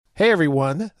Hey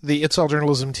everyone, the It's All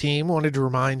Journalism team wanted to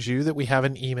remind you that we have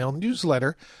an email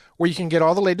newsletter where you can get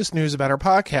all the latest news about our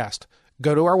podcast.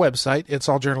 Go to our website,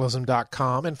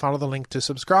 itsalljournalism.com, and follow the link to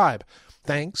subscribe.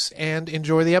 Thanks, and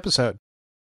enjoy the episode.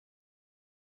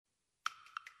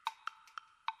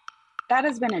 That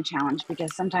has been a challenge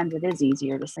because sometimes it is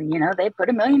easier to say, they put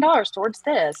 $1 million towards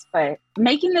this, but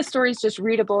making the stories just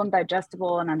readable and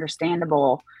digestible and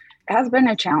understandable has been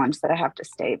a challenge that I have to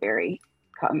stay very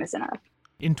cognizant of.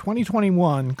 In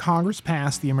 2021, Congress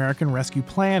passed the American Rescue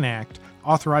Plan Act,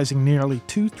 authorizing nearly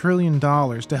 $2 trillion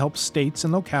to help states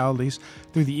and localities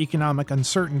through the economic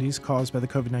uncertainties caused by the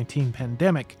COVID-19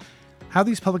 pandemic. How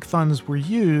these public funds were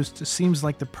used seems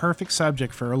like the perfect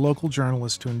subject for a local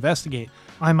journalist to investigate.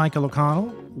 I'm Michael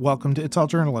O'Connell. Welcome to It's All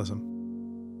Journalism.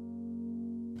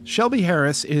 Shelby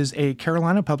Harris is a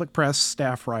Carolina Public Press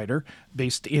staff writer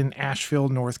based in Asheville,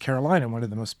 North Carolina, one of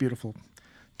the most beautiful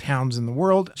towns in the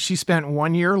world. She spent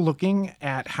 1 year looking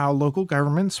at how local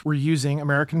governments were using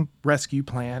American Rescue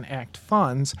Plan Act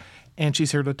funds, and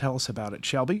she's here to tell us about it.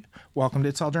 Shelby, welcome to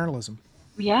It's All Journalism.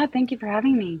 Yeah, thank you for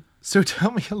having me. So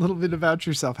tell me a little bit about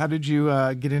yourself. How did you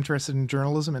get interested in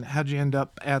journalism, and how did you end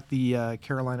up at the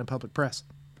Carolina Public Press?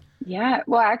 Yeah,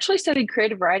 well, I actually studied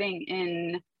creative writing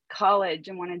in college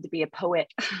and wanted to be a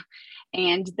poet.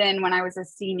 And then when I was a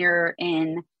senior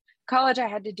in college, I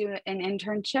had to do an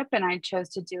internship, and I chose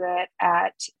to do it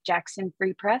at Jackson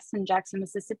Free Press in Jackson,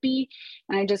 Mississippi.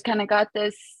 And I just kind of got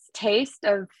this taste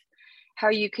of how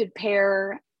you could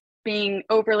pair being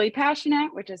overly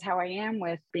passionate, which is how I am,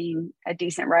 with being a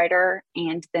decent writer.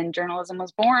 And then journalism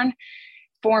was born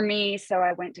for me. So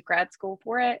I went to grad school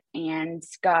for it and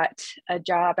got a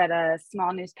job at a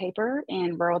small newspaper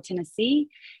in rural Tennessee.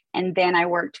 And then I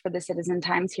worked for the Citizen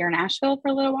Times here in Asheville for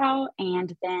a little while.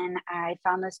 And then I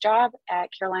found this job at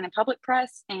Carolina Public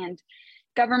Press, and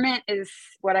government is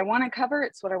what I want to cover.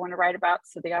 It's what I want to write about.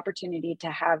 So the opportunity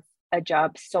to have a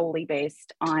job solely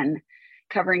based on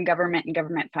covering government and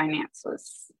government finance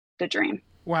was the dream.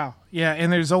 Wow. Yeah.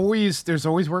 And there's always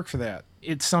work for that.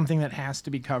 It's something that has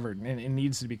to be covered, and it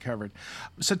needs to be covered.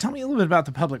 So tell me a little bit about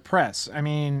the public press. I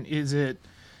mean, is it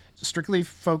strictly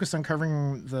focused on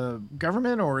covering the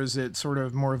government, or is it sort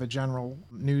of more of a general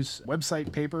news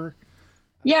website, paper?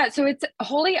 Yeah, so it's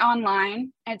wholly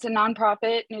online. It's a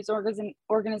nonprofit news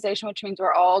organization, which means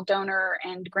we're all donor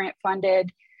and grant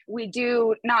funded. We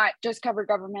do not just cover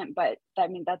government, but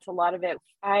that's a lot of it.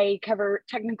 I cover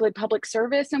technically public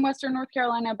service in Western North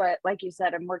Carolina, but like you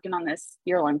said, I'm working on this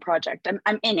year-long project.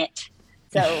 I'm in it.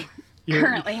 So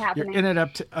currently happening. You're in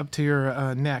it up to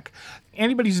your neck.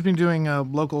 Anybody who's been doing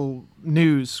local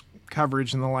news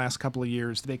coverage in the last couple of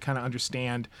years, they kind of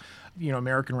understand,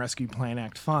 American Rescue Plan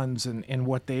Act funds and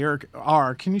what they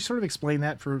are. Can you sort of explain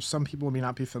that for some people who may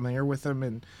not be familiar with them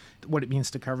and what it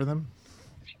means to cover them?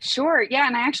 Sure. Yeah.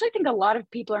 And I actually think a lot of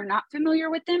people are not familiar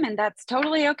with them, and that's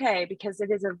totally okay, because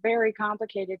it is a very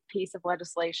complicated piece of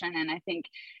legislation. And I think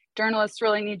journalists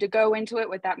really need to go into it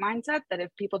with that mindset that if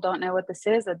people don't know what this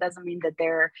is, it doesn't mean that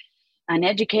they're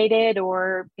uneducated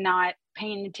or not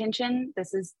paying attention.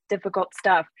 This is difficult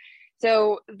stuff.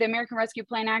 So the American Rescue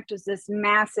Plan Act was this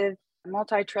massive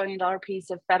multi-trillion-dollar piece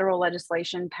of federal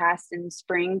legislation passed in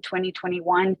spring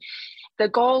 2021. The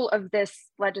goal of this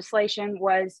legislation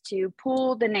was to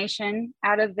pull the nation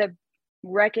out of the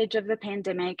wreckage of the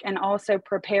pandemic and also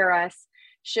prepare us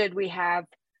should we have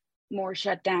more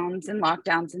shutdowns and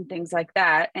lockdowns and things like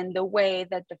that. And the way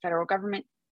that the federal government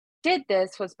did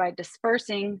this was by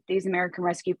dispersing these American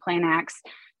Rescue Plan Acts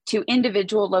to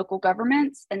individual local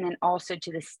governments and then also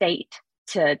to the state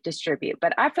to distribute.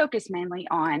 But I focus mainly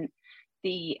on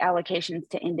the allocations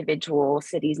to individual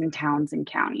cities and towns and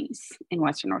counties in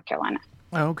Western North Carolina.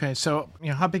 Oh, okay. So,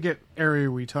 how big an area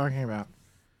are we talking about?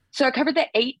 So I covered the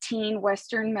 18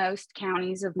 westernmost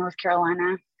counties of North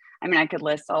Carolina. I mean, I could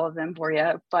list all of them for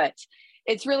you, but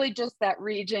it's really just that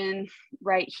region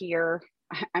right here.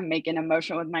 I'm making a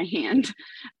motion with my hand,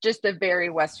 just the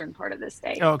very western part of the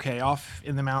state. Okay, off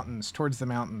in the mountains, towards the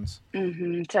mountains.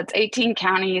 Mm-hmm. So it's 18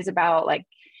 counties,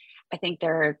 I think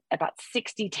there are about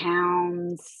 60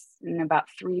 towns and about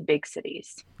 3 big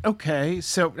cities. Okay,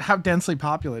 so how densely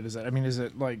populated is it? I mean, is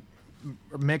it like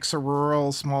a mix of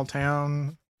rural, small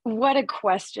town? What a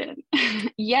question.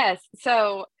 Yes,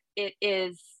 so it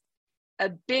is a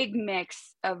big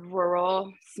mix of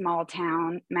rural, small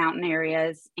town, mountain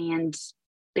areas, and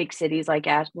big cities like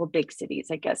big cities,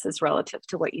 I guess, is relative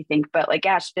to what you think, but like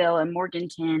Asheville and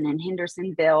Morganton and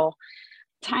Hendersonville,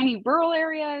 tiny rural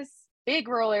areas, big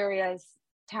rural areas,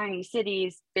 tiny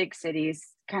cities, big cities,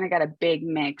 kind of got a big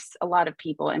mix, a lot of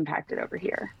people impacted over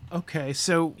here. Okay.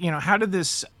 So, how did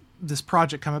this this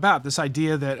project come about? This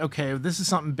idea that, okay, this is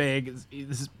something big.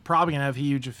 This is probably going to have a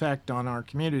huge effect on our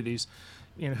communities.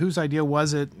 Whose idea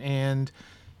was it? And,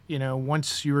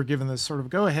 once you were given this sort of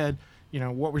go ahead,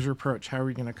 what was your approach? How are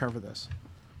we going to cover this?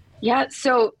 Yeah,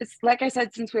 so it's, like I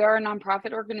said, since we are a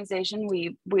nonprofit organization,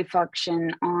 we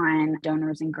function on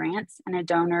donors and grants. And a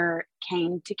donor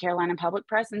came to Carolina Public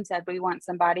Press and said, we want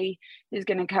somebody who's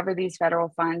going to cover these federal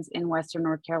funds in Western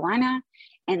North Carolina.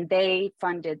 And they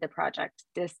funded the project,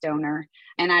 this donor.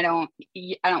 And I don't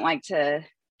like to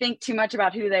think too much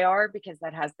about who they are, because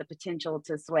that has the potential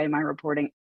to sway my reporting.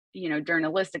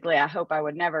 Journalistically, I hope I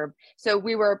would never. So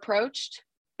we were approached.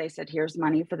 They said, here's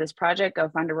money for this project, go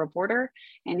fund a reporter.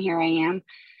 And here I am.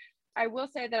 I will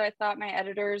say that I thought my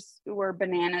editors were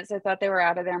bananas. I thought they were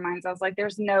out of their minds. I was like,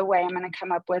 there's no way I'm going to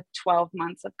come up with 12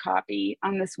 months of copy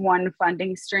on this one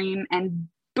funding stream. And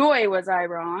boy, was I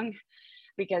wrong,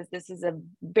 because this is a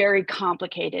very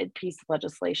complicated piece of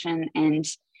legislation. And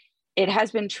it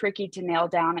has been tricky to nail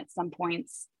down at some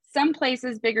points. Some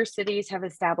places, bigger cities, have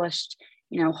established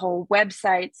whole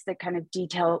websites that kind of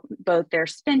detail both their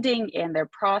spending and their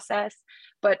process.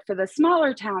 But for the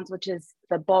smaller towns, which is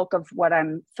the bulk of what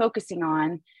I'm focusing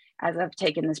on as I've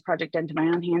taken this project into my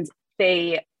own hands,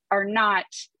 they are not,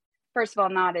 first of all,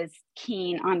 not as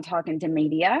keen on talking to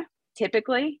media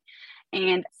typically.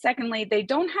 And secondly, they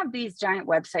don't have these giant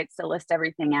websites to list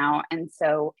everything out. And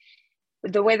so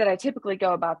the way that I typically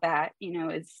go about that,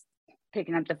 is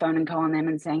picking up the phone and calling them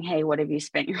and saying, hey, what have you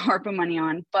spent your ARPA money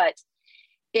on? But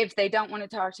if they don't want to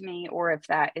talk to me, or if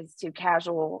that is too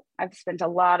casual, I've spent a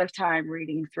lot of time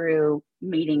reading through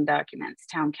meeting documents,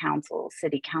 town councils,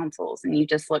 city councils, and you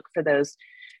just look for those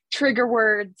trigger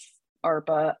words,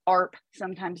 ARPA, ARP,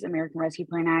 sometimes American Rescue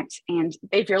Plan Act. And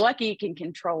if you're lucky, you can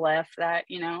control F that,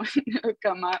 it'll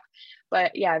come up.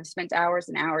 But yeah, I've spent hours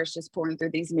and hours just pouring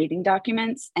through these meeting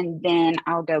documents. And then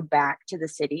I'll go back to the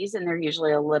cities, and they're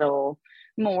usually a little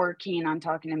more keen on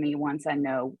talking to me once I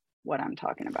know what I'm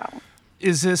talking about.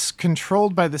 Is this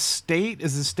controlled by the state?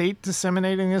 Is the state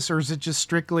disseminating this, or is it just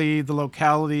strictly the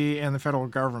locality and the federal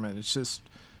government?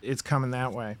 It's coming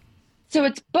that way. So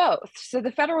it's both. So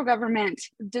the federal government,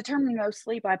 determined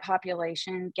mostly by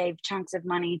population, gave chunks of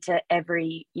money to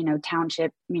every,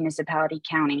 township, municipality,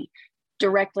 county,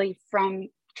 directly from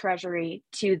Treasury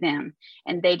to them,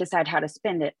 and they decide how to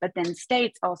spend it. But then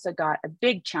states also got a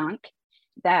big chunk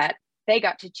that they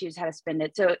got to choose how to spend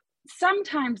it. So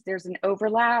sometimes there's an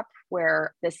overlap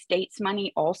where the state's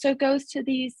money also goes to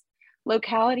these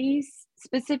localities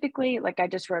specifically. Like I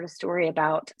just wrote a story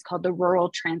about, it's called the Rural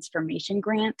Transformation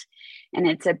Grant. And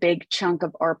it's a big chunk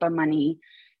of ARPA money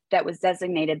that was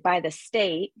designated by the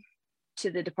state to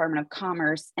the Department of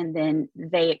Commerce, and then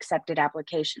they accepted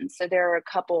applications. So there are a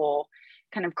couple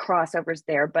kind of crossovers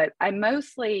there, but I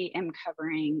mostly am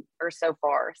covering, or so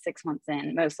far, 6 months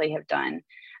in, mostly have done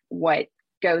what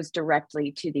goes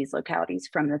directly to these localities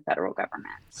from the federal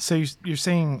government. So you're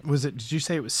saying, did you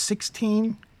say it was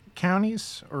 16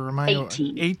 counties, or am I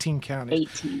 18. 18 counties?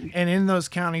 18. And in those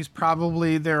counties,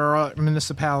 probably there are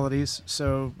municipalities.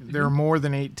 So there are more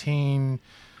than 18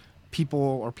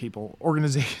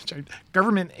 organizations,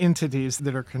 government entities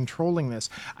that are controlling this.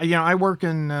 I work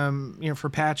in, for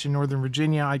Patch in Northern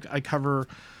Virginia. I cover,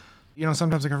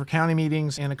 sometimes I cover county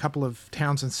meetings and a couple of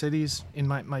towns and cities in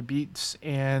my beats.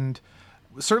 And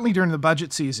certainly during the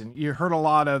budget season, you heard a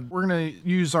lot of, we're going to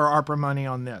use our ARPA money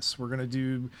on this. We're going to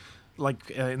do,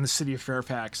 in the city of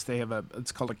Fairfax, they have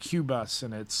it's called a Q bus,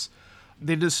 and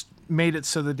they just made it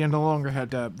so that they no longer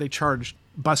had to, they charged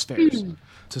bus fares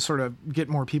to sort of get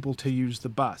more people to use the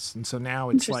bus. And so now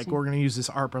it's like, we're going to use this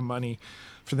ARPA money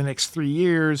for the next 3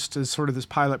 years to sort of this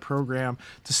pilot program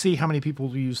to see how many people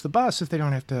will use the bus if they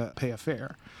don't have to pay a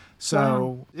fare.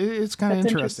 So it's kind of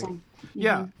interesting.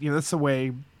 Yeah. That's the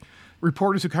way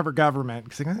reporters who cover government,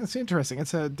 because that's interesting.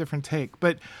 It's a different take.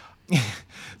 But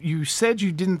you said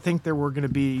you didn't think there were going to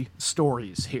be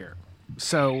stories here.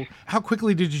 So how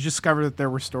quickly did you discover that there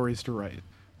were stories to write?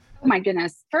 Oh my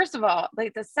goodness. First of all,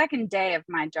 like the second day of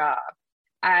my job,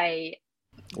 I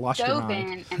dove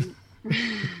in and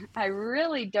I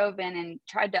really dove in and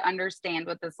tried to understand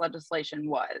what this legislation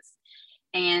was.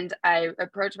 And I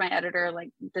approached my editor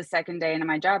like the second day into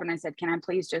my job, and I said, can I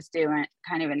please just do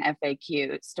kind of an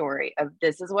FAQ story of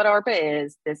this is what ARPA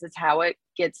is, this is how it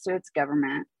gets to its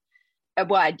government.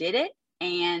 Well, I did it,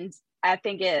 and I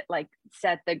think it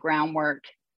set the groundwork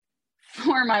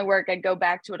for my work. I go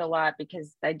back to it a lot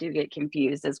because I do get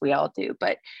confused, as we all do,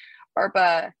 but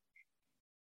ARPA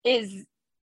is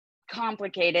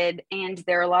complicated and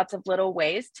there are lots of little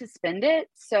ways to spend it.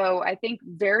 So I think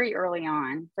very early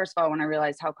on, first of all, when I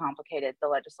realized how complicated the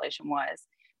legislation was,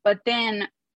 but then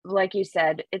like you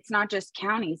said, it's not just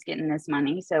counties getting this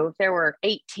money. So if there were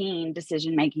 18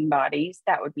 decision-making bodies,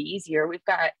 that would be easier. We've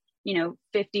got,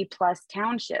 50 plus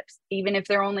townships, even if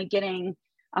they're only getting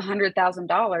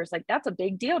 $100,000, like that's a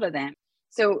big deal to them.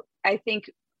 So I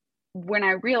think when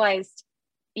I realized,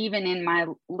 even in my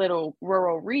little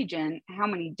rural region, how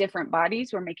many different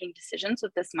bodies were making decisions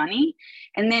with this money.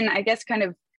 And then I guess kind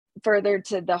of further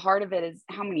to the heart of it is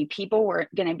how many people were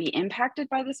going to be impacted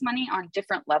by this money on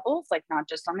different levels, like not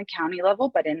just on the county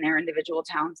level, but in their individual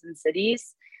towns and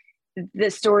cities. The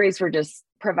stories were just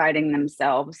providing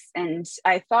themselves. And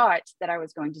I thought that I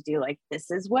was going to do like, this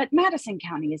is what Madison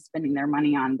County is spending their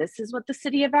money on. This is what the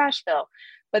city of Asheville.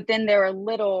 But then there are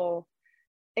little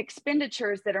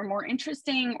expenditures that are more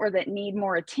interesting or that need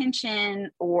more attention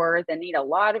or that need a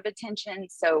lot of attention.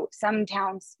 So some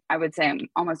towns, I would say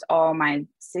almost all my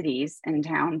cities and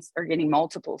towns are getting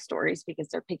multiple stories because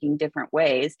they're picking different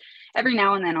ways. Every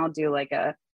now and then I'll do like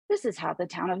this is how the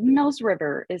town of Mills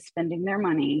River is spending their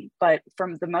money. But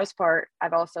from the most part,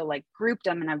 I've also like grouped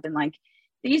them and I've been like,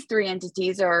 these 3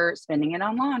 entities are spending it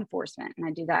on law enforcement. And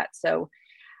I do that. So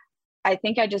I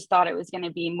think I just thought it was going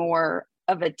to be more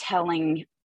of a telling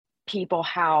people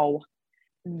how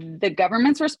the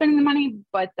governments were spending the money,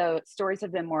 but the stories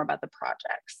have been more about the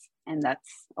projects. And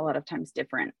that's a lot of times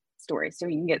different stories. So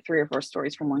you can get 3 or 4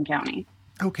 stories from one county.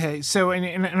 Okay. So,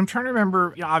 and I'm trying to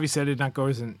remember, obviously I did not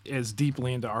go as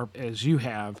deeply into ARPA as you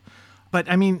have, but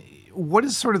I mean, what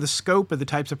is sort of the scope of the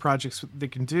types of projects they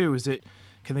can do?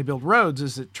 Can they build roads?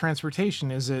 Is it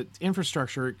transportation? Is it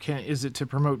infrastructure? Is it to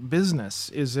promote business?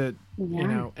 Is it,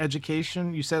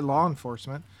 education? You said law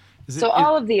enforcement.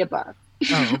 All of the above.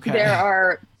 Oh, okay. There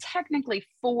are technically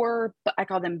 4, I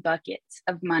call them buckets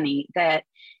of money that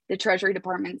the Treasury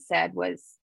Department said was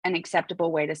an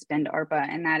acceptable way to spend ARPA,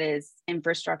 and that is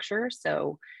infrastructure.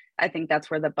 So I think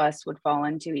that's where the bus would fall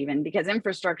into, even because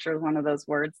infrastructure is one of those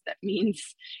words that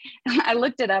means, I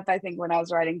looked it up, I think, when I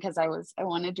was writing, because I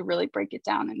wanted to really break it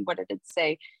down. And what did it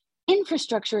say?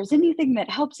 Infrastructure is anything that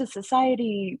helps a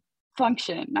society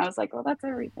function. And I was like, well, that's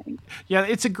everything. Yeah,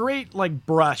 it's a great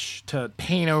brush to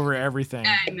paint over everything.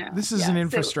 I know. This is an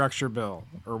infrastructure bill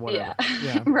or whatever.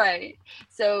 Yeah. Right.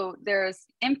 So there's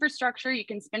infrastructure. You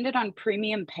can spend it on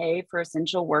premium pay for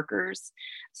essential workers.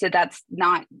 So that's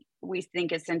not, we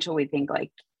think essential, we think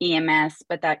like EMS,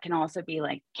 but that can also be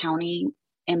like county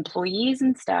employees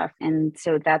and stuff. And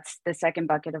so that's the second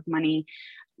bucket of money.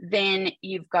 Then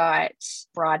you've got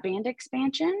broadband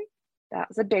expansion. That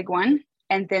was a big one.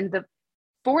 And then the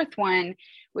fourth one,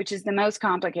 which is the most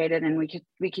complicated, and we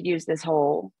could use this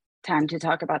whole time to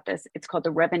talk about this, it's called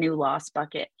the revenue loss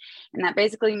bucket. And that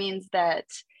basically means that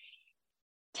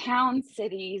towns,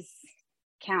 cities,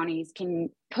 counties can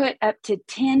put up to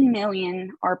 10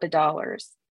 million ARPA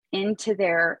dollars into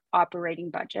their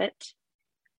operating budget,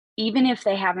 even if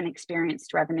they haven't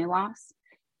experienced revenue loss.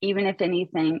 Even if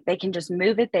anything, they can just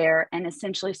move it there and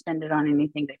essentially spend it on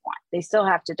anything they want. They still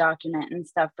have to document and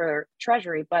stuff for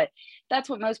Treasury, but that's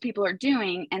what most people are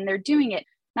doing. And they're doing it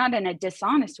not in a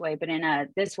dishonest way, but in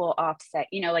this will offset,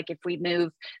 like if we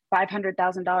move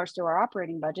 $500,000 to our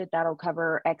operating budget, that'll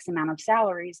cover X amount of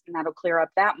salaries and that'll clear up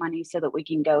that money so that we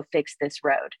can go fix this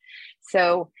road.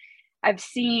 So I've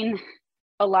seen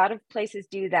a lot of places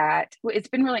do that. It's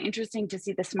been really interesting to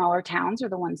see the smaller towns are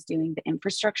the ones doing the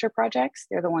infrastructure projects.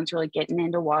 They're the ones really getting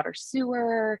into water,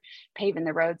 sewer, paving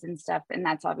the roads and stuff. And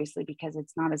that's obviously because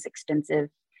it's not as expensive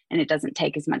and it doesn't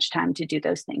take as much time to do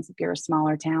those things if you're a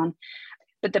smaller town.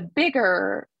 But the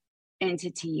bigger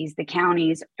entities, the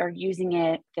counties, are using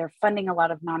it. They're funding a lot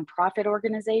of nonprofit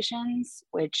organizations,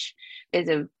 which is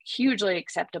a hugely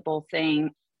acceptable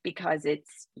thing, because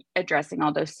it's addressing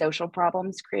all those social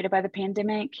problems created by the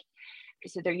pandemic.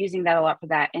 So they're using that a lot for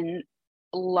that. And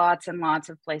lots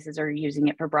of places are using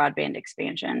it for broadband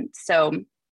expansion. So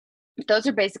those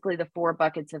are basically the 4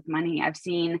 buckets of money. I've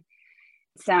seen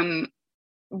some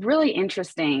really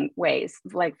interesting ways.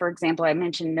 Like, for example, I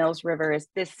mentioned Mills River is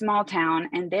this small town,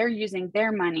 and they're using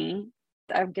their money.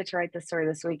 I get to write this story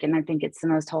this week, and I think it's the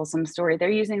most wholesome story. They're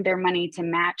using their money to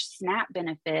match SNAP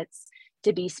benefits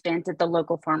to be spent at the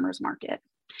local farmers market.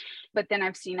 But then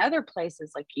I've seen other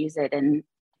places like use it in,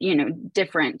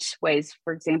 different ways.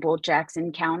 For example,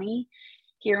 Jackson County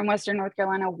here in Western North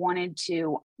Carolina wanted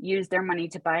to use their money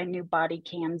to buy new body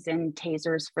cams and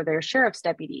tasers for their sheriff's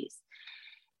deputies.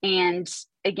 And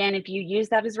again, if you use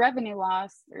that as revenue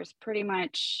loss, there's pretty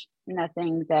much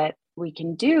nothing that we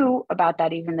can do about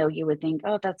that, even though you would think,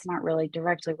 oh, that's not really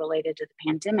directly related to the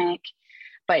pandemic.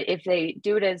 But if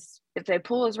they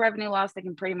pull as revenue loss, they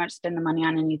can pretty much spend the money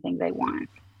on anything they want.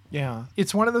 Yeah.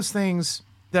 It's one of those things,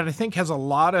 that I think has a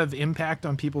lot of impact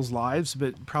on people's lives,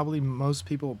 but probably most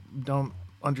people don't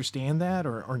understand that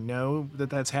or know that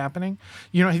that's happening.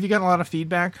 Have you gotten a lot of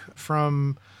feedback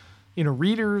from,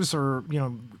 readers or,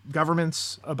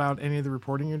 governments about any of the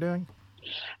reporting you're doing?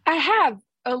 I have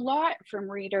a lot from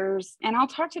readers, and I'll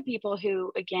talk to people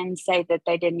who, again, say that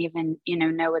they didn't even,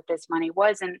 know what this money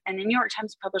was. And the New York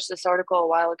Times published this article a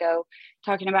while ago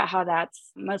talking about how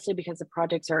that's mostly because the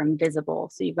projects are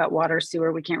invisible. So you've got water,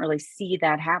 sewer, we can't really see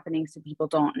that happening, so people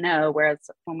don't know. Whereas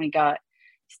when we got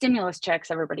stimulus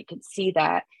checks, everybody could see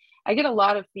that. I get a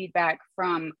lot of feedback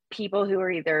from people who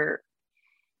are either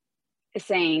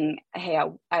saying, hey,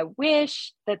 I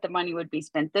wish that the money would be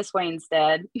spent this way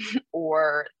instead,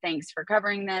 or thanks for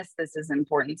covering this. This is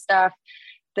important stuff.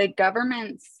 The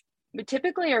governments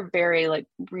typically are very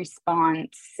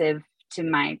responsive to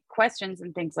my questions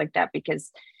and things like that,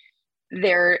 because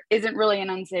there isn't really an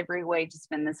unsavory way to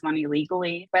spend this money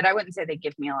legally. But I wouldn't say they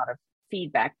give me a lot of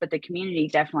feedback, but the community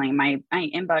definitely, my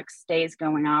inbox stays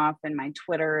going off, and my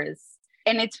Twitter is.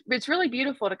 And it's really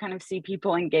beautiful to kind of see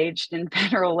people engaged in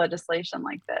federal legislation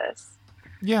like this.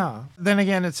 Yeah. Then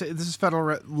again, this is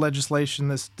federal legislation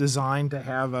that's designed to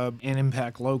have an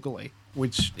impact locally,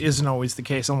 which isn't always the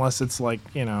case unless it's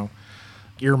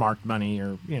earmarked money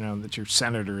or, that your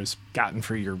senator has gotten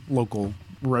for your local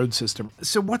road system.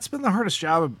 So what's been the hardest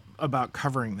job about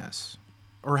covering this?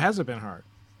 Or has it been hard?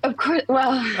 Of course.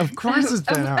 Well, of course it's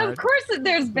been hard. Of course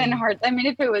there's been hard. I mean,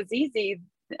 if it was easy,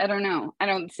 I don't know. I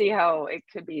don't see how it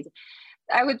could be.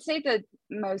 I would say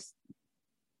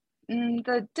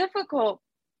the difficult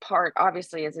part,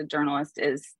 obviously, as a journalist,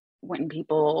 is when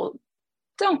people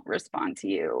don't respond to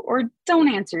you or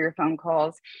don't answer your phone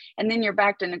calls. And then you're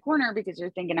backed in a corner because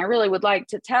you're thinking, I really would like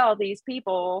to tell these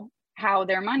people how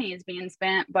their money is being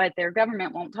spent, but their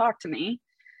government won't talk to me.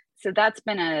 So that's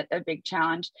been a big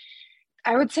challenge.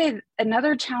 I would say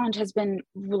another challenge has been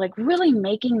really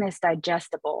making this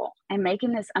digestible and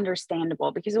making this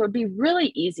understandable, because it would be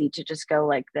really easy to just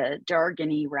go the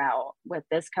jargony route with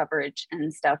this coverage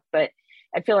and stuff. But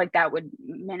I feel like that would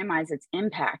minimize its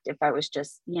impact if I was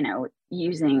just,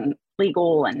 using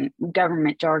legal and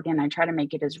government jargon. I try to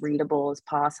make it as readable as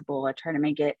possible. I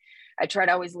try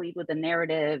to always lead with a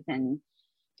narrative and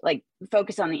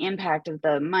focus on the impact of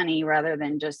the money rather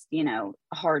than just,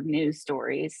 hard news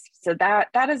stories. So that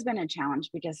has been a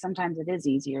challenge, because sometimes it is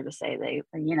easier to say they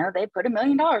put $1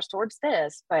 million towards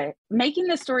this, but making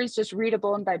the stories just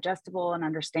readable and digestible and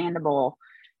understandable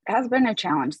has been a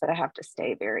challenge that I have to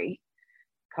stay very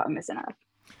cognizant of.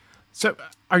 So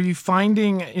are you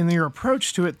finding in your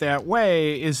approach to it that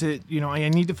way, is it, I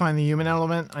need to find the human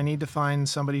element. I need to find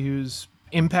somebody who's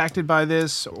impacted by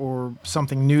this or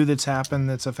something new that's happened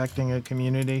that's affecting a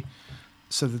community,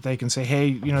 so that they can say,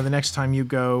 hey, the next time you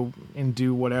go and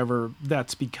do whatever,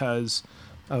 that's because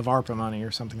of ARPA money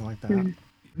or something like that.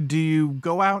 Mm-hmm. Do you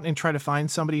go out and try to find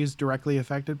somebody who's directly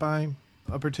affected by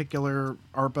a particular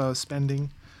ARPA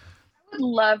spending? I would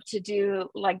love to do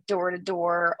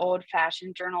door-to-door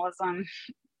old-fashioned journalism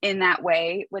in that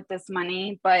way with this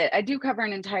money, but I do cover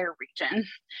an entire region.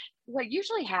 What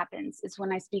usually happens is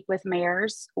when I speak with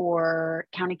mayors or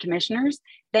county commissioners,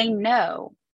 they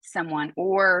know someone,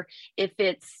 or if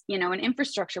it's, an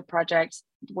infrastructure project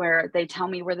where they tell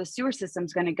me where the sewer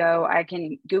system's going to go, I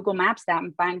can Google Maps that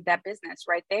and find that business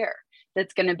right there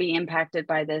that's going to be impacted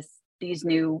by these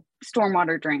new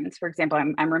stormwater drains. For example,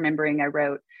 I'm remembering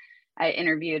I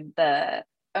interviewed the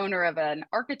owner of an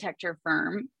architecture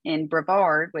firm in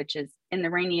Brevard, which is in the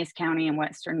rainiest county in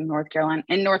western North Carolina,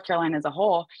 in North Carolina as a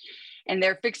whole. And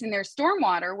they're fixing their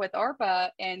stormwater with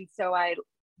ARPA. And so I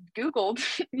Googled,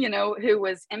 who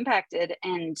was impacted,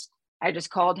 and I just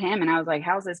called him and I was like,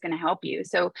 how's this going to help you?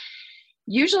 So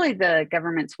usually the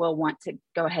governments will want to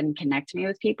go ahead and connect me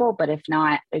with people, but if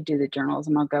not, I do the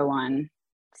journalism. I'll go on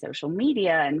social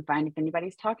media and find if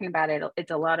anybody's talking about it.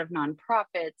 It's a lot of nonprofits.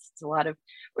 It's a lot of,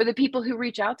 or the people who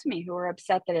reach out to me who are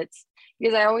upset that it's,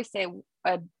 because I always say $1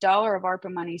 of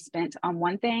ARPA money spent on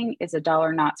one thing is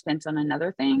 $1 not spent on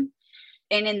another thing.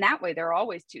 And in that way, there are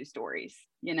always two stories,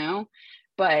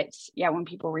 But yeah, when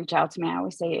people reach out to me, I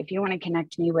always say, if you want to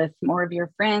connect me with more of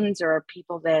your friends or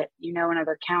people that in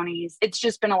other counties, it's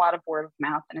just been a lot of word of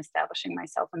mouth and establishing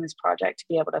myself in this project to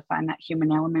be able to find that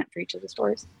human element for each of the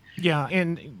stories. Yeah.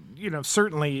 And,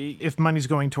 certainly if money's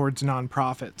going towards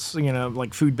nonprofits,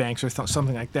 like food banks or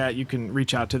something like that, you can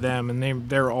reach out to them, and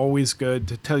they're always good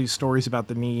to tell you stories about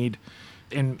the need.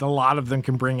 And a lot of them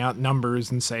can bring out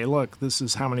numbers and say, look, this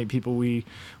is how many people we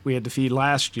had to feed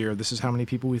last year. This is how many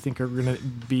people we think are going to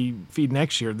be feed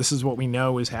next year. This is what we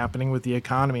know is happening with the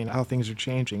economy and how things are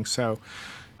changing. So,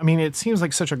 it seems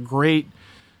like such a great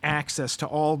access to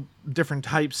all different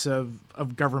types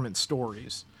of government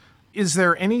stories. Is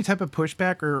there any type of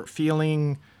pushback or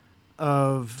feeling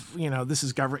of, this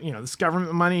is this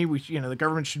government money, the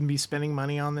government shouldn't be spending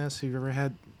money on this? Have you ever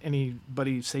had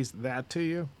anybody say that to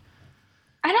you?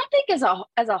 I don't think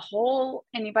as a whole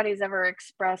anybody's ever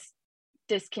expressed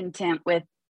discontent with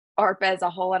ARPA as a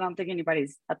whole. I don't think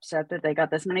anybody's upset that they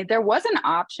got this money. There was an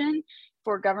option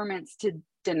for governments to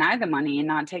deny the money and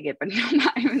not take it, but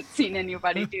I haven't seen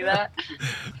anybody do that.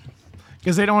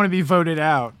 Because they don't want to be voted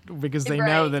out, because they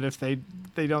know Right. that if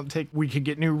they don't take, we could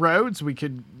get new roads, we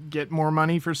could get more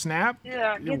money for SNAP.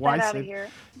 Yeah, get that out of here.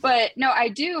 But no,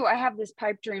 I have this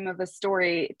pipe dream of a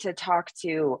story to talk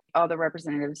to all the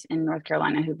representatives in North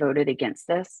Carolina who voted against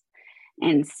this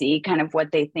and see kind of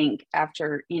what they think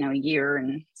after, a year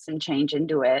and some change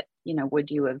into it.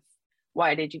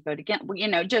 Why did you vote against? Well,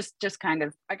 just kind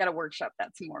of, I got to workshop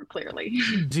that some more clearly.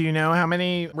 Do you know how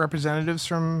many representatives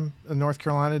from North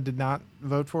Carolina did not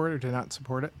vote for it or did not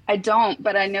support it? I don't,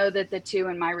 but I know that the 2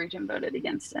 in my region voted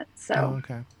against it. So,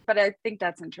 okay. But I think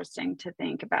that's interesting to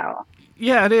think about.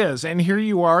 Yeah, it is. And here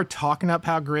you are talking up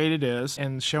how great it is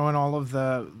and showing all of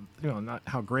the, not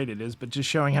how great it is, but just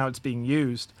showing how it's being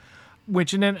used,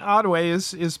 which in an odd way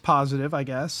is positive, I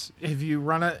guess. Have you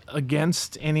run it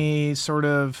against any sort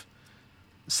of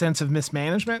sense of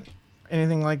mismanagement,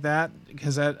 anything like that?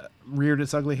 Has that reared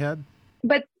its ugly head?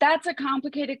 But that's a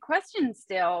complicated question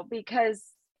still, because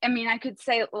I could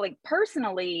say, like,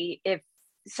 personally, if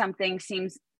something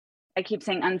seems, I keep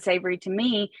saying unsavory to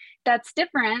me, that's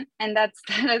different, and that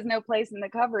has no place in the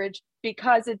coverage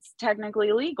because it's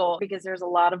technically legal, because there's a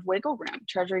lot of wiggle room.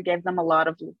 Treasury gave them a lot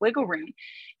of wiggle room.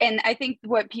 And I think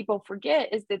what people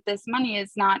forget is that this money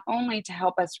is not only to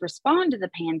help us respond to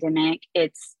the pandemic,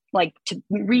 it's like to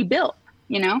rebuild,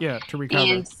 Yeah, to recover.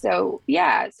 And so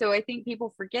I think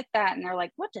people forget that, and they're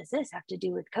like, what does this have to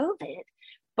do with COVID?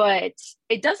 But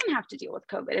it doesn't have to deal with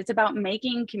COVID. It's about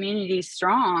making communities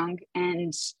strong.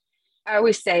 And I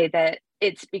always say that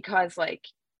it's because, like,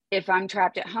 if I'm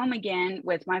trapped at home again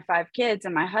with my 5 kids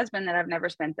and my husband that I've never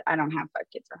spent, I don't have 5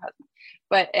 kids or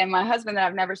husband, and my husband that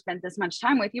I've never spent this much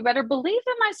time with, you better believe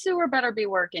that my sewer better be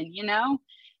working,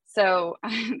 So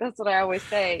that's what I always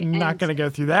say. Not going to go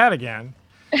through that again.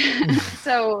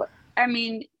 So,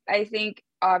 I think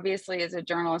obviously as a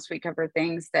journalist, we cover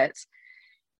things that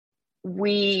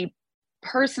we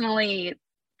personally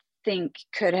think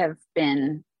could have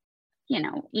been,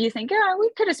 you think, we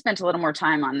could have spent a little more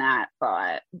time on that.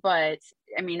 But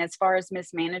as far as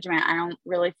mismanagement, I don't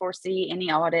really foresee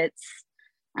any audits.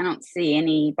 I don't see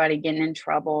anybody getting in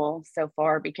trouble so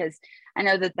far, because I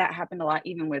know that happened a lot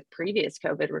even with previous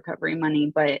COVID recovery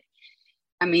money. But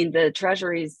the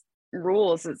Treasury's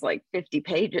rules is like 50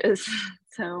 pages.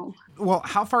 So, well,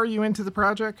 how far are you into the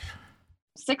project?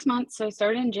 6 months. So I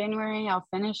started in January. I'll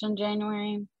finish in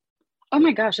January. Oh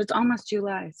my gosh, it's almost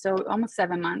July. So almost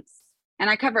 7 months. And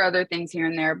I cover other things here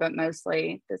and there, but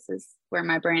mostly this is where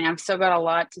my brain, I've still got a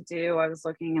lot to do. I was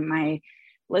looking at my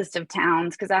list of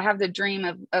towns because I have the dream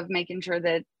of making sure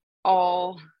that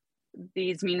all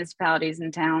these municipalities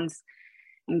and towns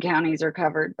and counties are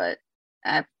covered, but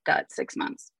I've got 6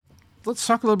 months. Let's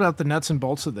talk a little about the nuts and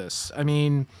bolts of this.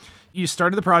 You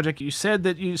started the project. You said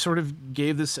that you sort of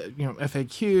gave this,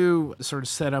 FAQ, sort of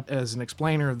set up as an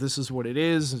explainer of this is what it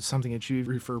is. It's something that you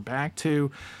refer back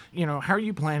to. How are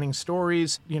you planning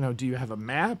stories? Do you have a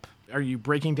map? Are you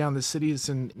breaking down the cities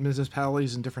and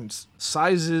municipalities in different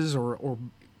sizes or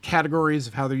categories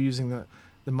of how they're using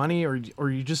the money? Or are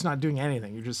you just not doing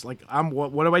anything? You're just like,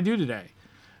 what do I do today?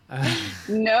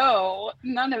 No,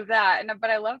 none of that.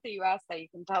 But I love that you asked that. You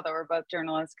can tell that we're both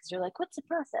journalists, because you're like, what's the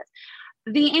process?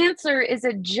 The answer is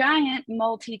a giant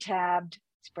multi-tabbed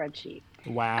spreadsheet.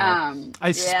 Wow.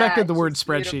 I suspected the word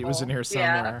spreadsheet beautiful. Was in here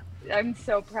somewhere. Yeah, I'm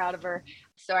so proud of her.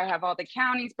 So I have all the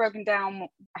counties broken down,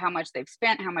 how much they've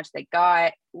spent, how much they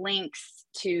got, links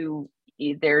to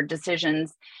their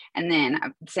decisions, and then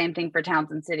same thing for towns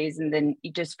and cities. And then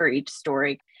just for each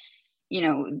story,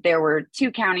 there were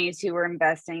 2 counties who were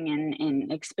investing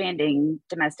in expanding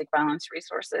domestic violence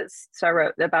resources. So I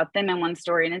wrote about them in one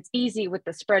story, and it's easy with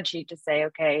the spreadsheet to say,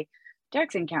 okay,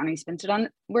 Jackson County spent it on,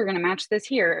 we're going to match this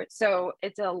here. So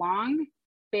it's a long,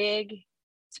 big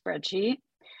spreadsheet.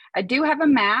 I do have a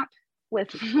map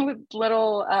with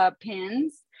little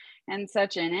pins and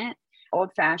such in it,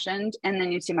 old fashioned. And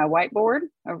then you see my whiteboard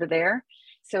over there.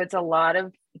 So it's a lot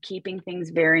of keeping things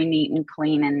very neat and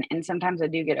clean. And sometimes I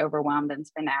do get overwhelmed and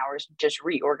spend hours just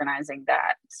reorganizing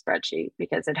that spreadsheet,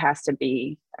 because it has to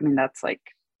be,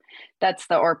 that's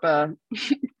the ARPA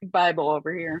Bible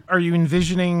over here. Are you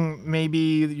envisioning maybe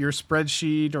your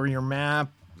spreadsheet or your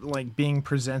map like being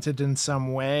presented in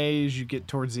some way as you get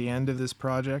towards the end of this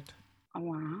project? Oh,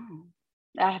 wow.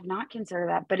 I have not considered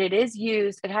that, but it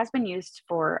has been used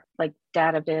for like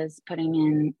data viz, putting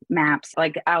in maps.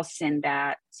 Like I'll send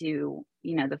that to,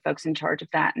 the folks in charge of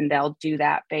that, and they'll do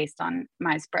that based on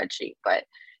my spreadsheet. But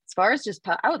as far as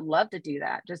I would love to do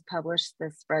that. Just publish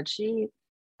the spreadsheet.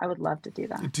 I would love to do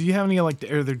that. Do you have any,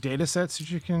 are there data sets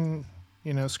that you can,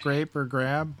 scrape or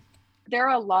grab? There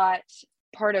are a lot.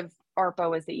 Part of ARPA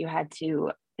was that you had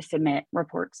to submit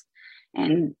reports,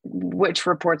 and which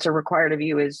reports are required of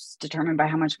you is determined by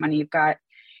how much money you've got.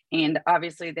 And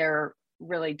obviously they're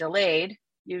really delayed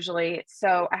usually.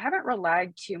 So I haven't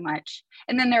relied too much.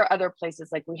 And then there are other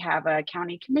places, like we have a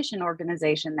county commission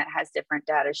organization that has different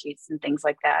data sheets and things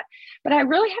like that. But I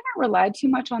really haven't relied too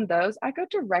much on those. I go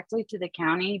directly to the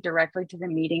county, directly to the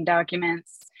meeting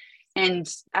documents.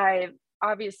 And I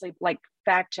obviously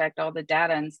fact checked all the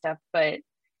data and stuff, but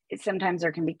sometimes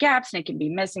there can be gaps and it can be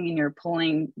missing, and you're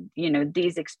pulling,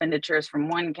 these expenditures from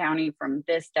one county from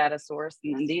this data source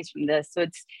and then these from this. So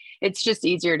it's just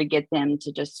easier to get them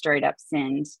to just straight up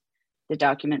send the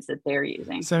documents that they're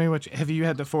using. Send me have you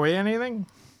had to FOIA anything?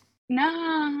 No,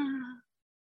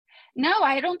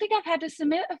 I don't think I've had to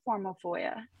submit a formal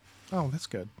FOIA. Oh, that's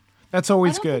good. That's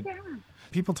always good.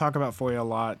 People talk about FOIA a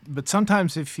lot, but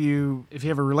sometimes if you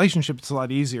have a relationship, it's a lot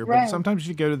easier. Right. But sometimes if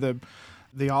you go to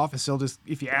the office,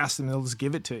 if you ask them, they'll just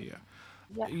give it to you.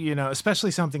 Yeah.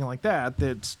 Especially something like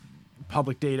that's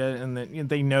public data, and that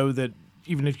they know that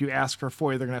even if you ask for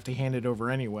FOIA, they're gonna have to hand it over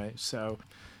anyway. So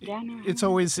it's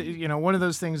always, one of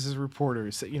those things as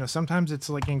reporters, sometimes it's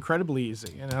incredibly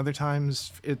easy, and other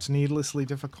times it's needlessly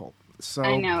difficult. So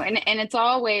I know, and it's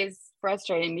always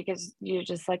frustrating because you're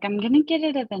just like, I'm gonna get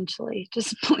it eventually.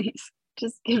 Just please,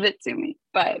 just give it to me.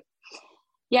 But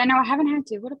yeah, no, I haven't had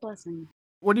to. What a blessing.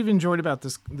 What have you enjoyed about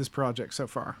this project so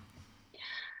far?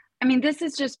 I mean, this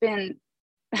has just been,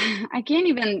 I can't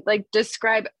even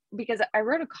describe, because I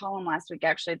wrote a column last week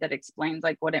actually that explains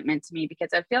what it meant to me, because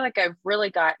I feel like I've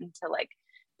really gotten to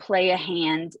play a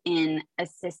hand in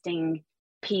assisting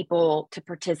people to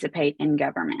participate in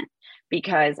government,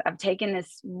 because I've taken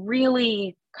this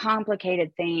really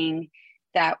complicated thing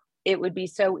that it would be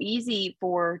so easy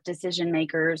for decision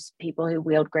makers, people who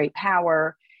wield great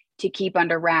power, to keep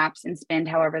under wraps and spend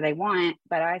however they want.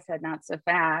 But I said, not so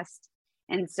fast.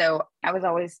 And so I was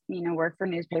always, work for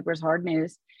newspapers, hard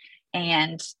news.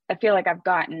 And I feel like I've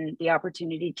gotten the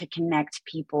opportunity to connect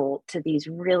people to these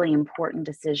really important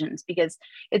decisions, because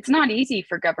it's not easy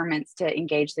for governments to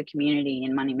engage the community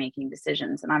in money-making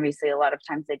decisions. And obviously a lot of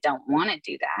times they don't want to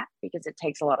do that because it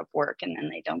takes a lot of work, and then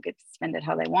they don't get to spend it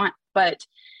how they want. But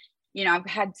I've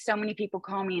had so many people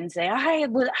call me and say, I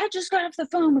just got off the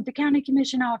phone with the county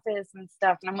commission office and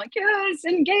stuff. And I'm like, yes,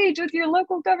 engage with your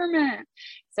local government.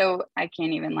 So I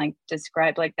can't even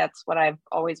describe, that's what I've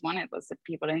always wanted, was the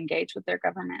people to engage with their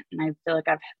government. And I feel like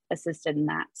I've assisted in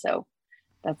that. So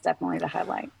that's definitely the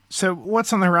highlight. So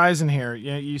what's on the horizon here?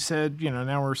 You said,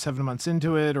 now we're 7 months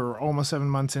into it, or almost 7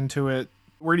 months into it.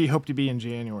 Where do you hope to be in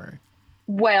January?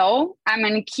 Well, I'm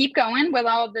going to keep going with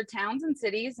all the towns and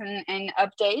cities and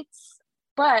updates,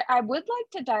 but I would like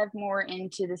to dive more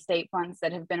into the state funds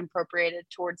that have been appropriated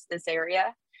towards this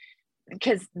area,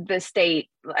 because the state,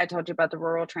 I told you about the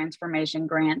rural transformation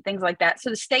grant, things like that.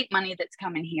 So the state money that's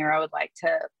coming here, I would like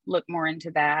to look more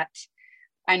into that.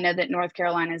 I know that North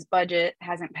Carolina's budget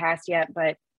hasn't passed yet,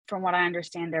 but from what I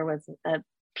understand, there was a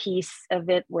piece of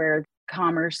it where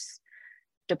Commerce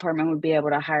Department would be able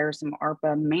to hire some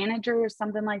ARPA managers,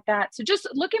 something like that. So just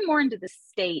looking more into the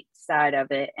state side of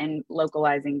it and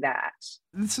localizing that.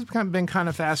 This has been kind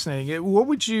of fascinating. What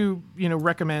would you,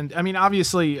 recommend? I mean,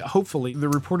 obviously, hopefully, the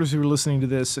reporters who are listening to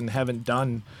this and haven't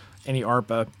done any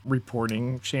ARPA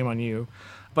reporting, shame on you.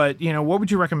 But, what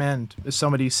would you recommend if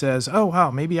somebody says, oh,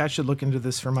 wow, maybe I should look into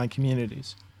this for my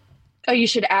communities? Oh, you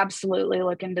should absolutely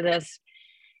look into this.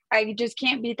 I just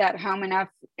can't beat that home enough.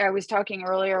 I was talking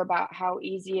earlier about how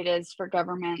easy it is for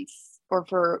governments or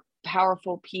for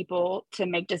powerful people to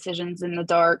make decisions in the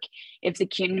dark if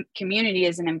the community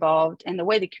isn't involved. And the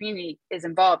way the community is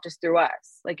involved is through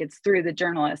us, it's through the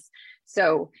journalists.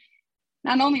 So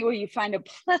not only will you find a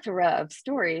plethora of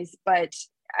stories, but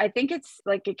I think it's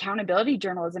accountability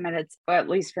journalism at its, well, at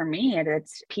least for me, at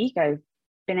its peak. I've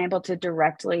been able to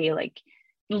directly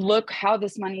look how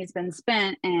this money has been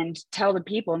spent and tell the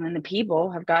people, and then the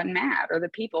people have gotten mad or the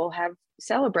people have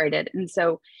celebrated. And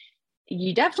so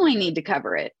you definitely need to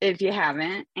cover it if you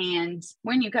haven't. And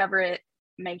when you cover it,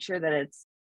 make sure that it's,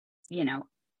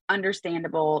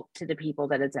 understandable to the people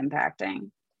that it's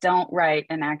impacting. don't write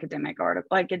an academic article.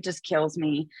 Like, it just kills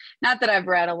me. Not that I've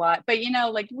read a lot, but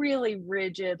like really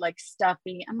rigid, like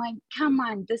stuffy. I'm like, come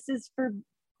on, this is for,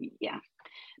 yeah.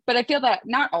 But I feel that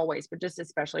not always, but just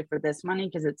especially for this money,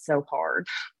 because it's so hard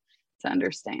to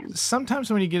understand.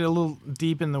 Sometimes when you get a little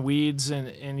deep in the weeds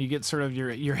and you get sort of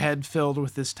your head filled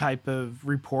with this type of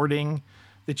reporting,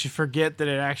 that you forget that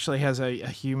it actually has a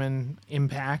human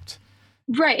impact.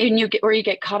 Right. And you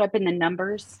get caught up in the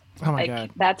numbers. Oh my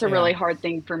God. That's a really hard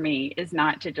thing for me, is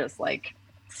not to just like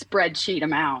spreadsheet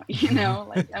them out,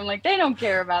 like, I'm like, they don't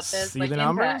care about this. See like the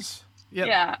numbers? Yep.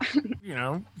 Yeah.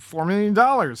 $4 million.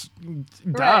 Duh.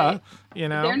 Right.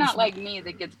 They're not like me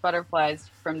that gets butterflies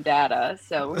from data,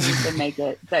 so we need to make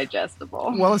it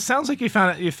digestible. Well, it sounds like you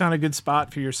found a good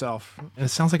spot for yourself. And it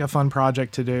sounds like a fun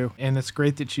project to do. And it's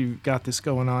great that you got this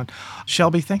going on.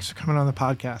 Shelby, thanks for coming on the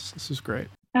podcast. This is great.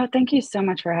 Oh, thank you so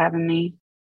much for having me.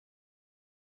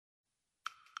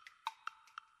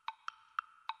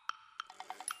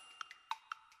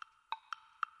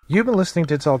 You've been listening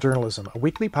to It's All Journalism, a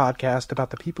weekly podcast about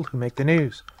the people who make the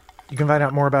news. You can find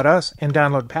out more about us and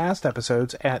download past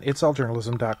episodes at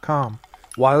itsalljournalism.com.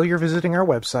 While you're visiting our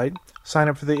website, sign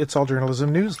up for the It's All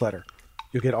Journalism newsletter.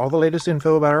 You'll get all the latest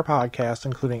info about our podcast,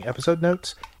 including episode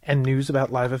notes and news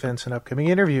about live events and upcoming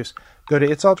interviews. Go to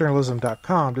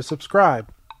itsalljournalism.com to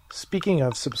subscribe. Speaking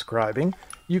of subscribing,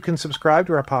 you can subscribe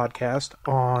to our podcast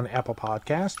on Apple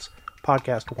Podcasts,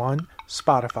 Podcast One,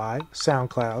 Spotify,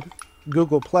 SoundCloud,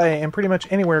 Google Play, and pretty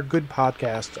much anywhere good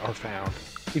podcasts are found.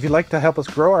 If you'd like to help us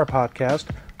grow our podcast,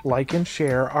 like and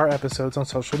share our episodes on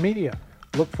social media.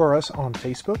 Look for us on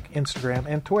Facebook, Instagram,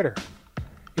 and Twitter.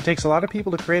 It takes a lot of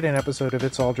people to create an episode of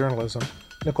It's All Journalism.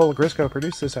 Nicole Grisco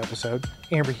produced this episode.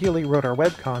 Amber Healy wrote our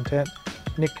web content.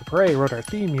 Nick Dupre wrote our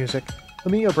theme music.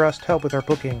 Emilio Brust helped with our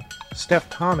booking. Steph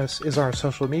Thomas is our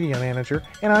social media manager.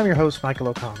 And I'm your host, Michael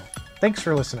O'Connell. Thanks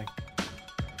for listening.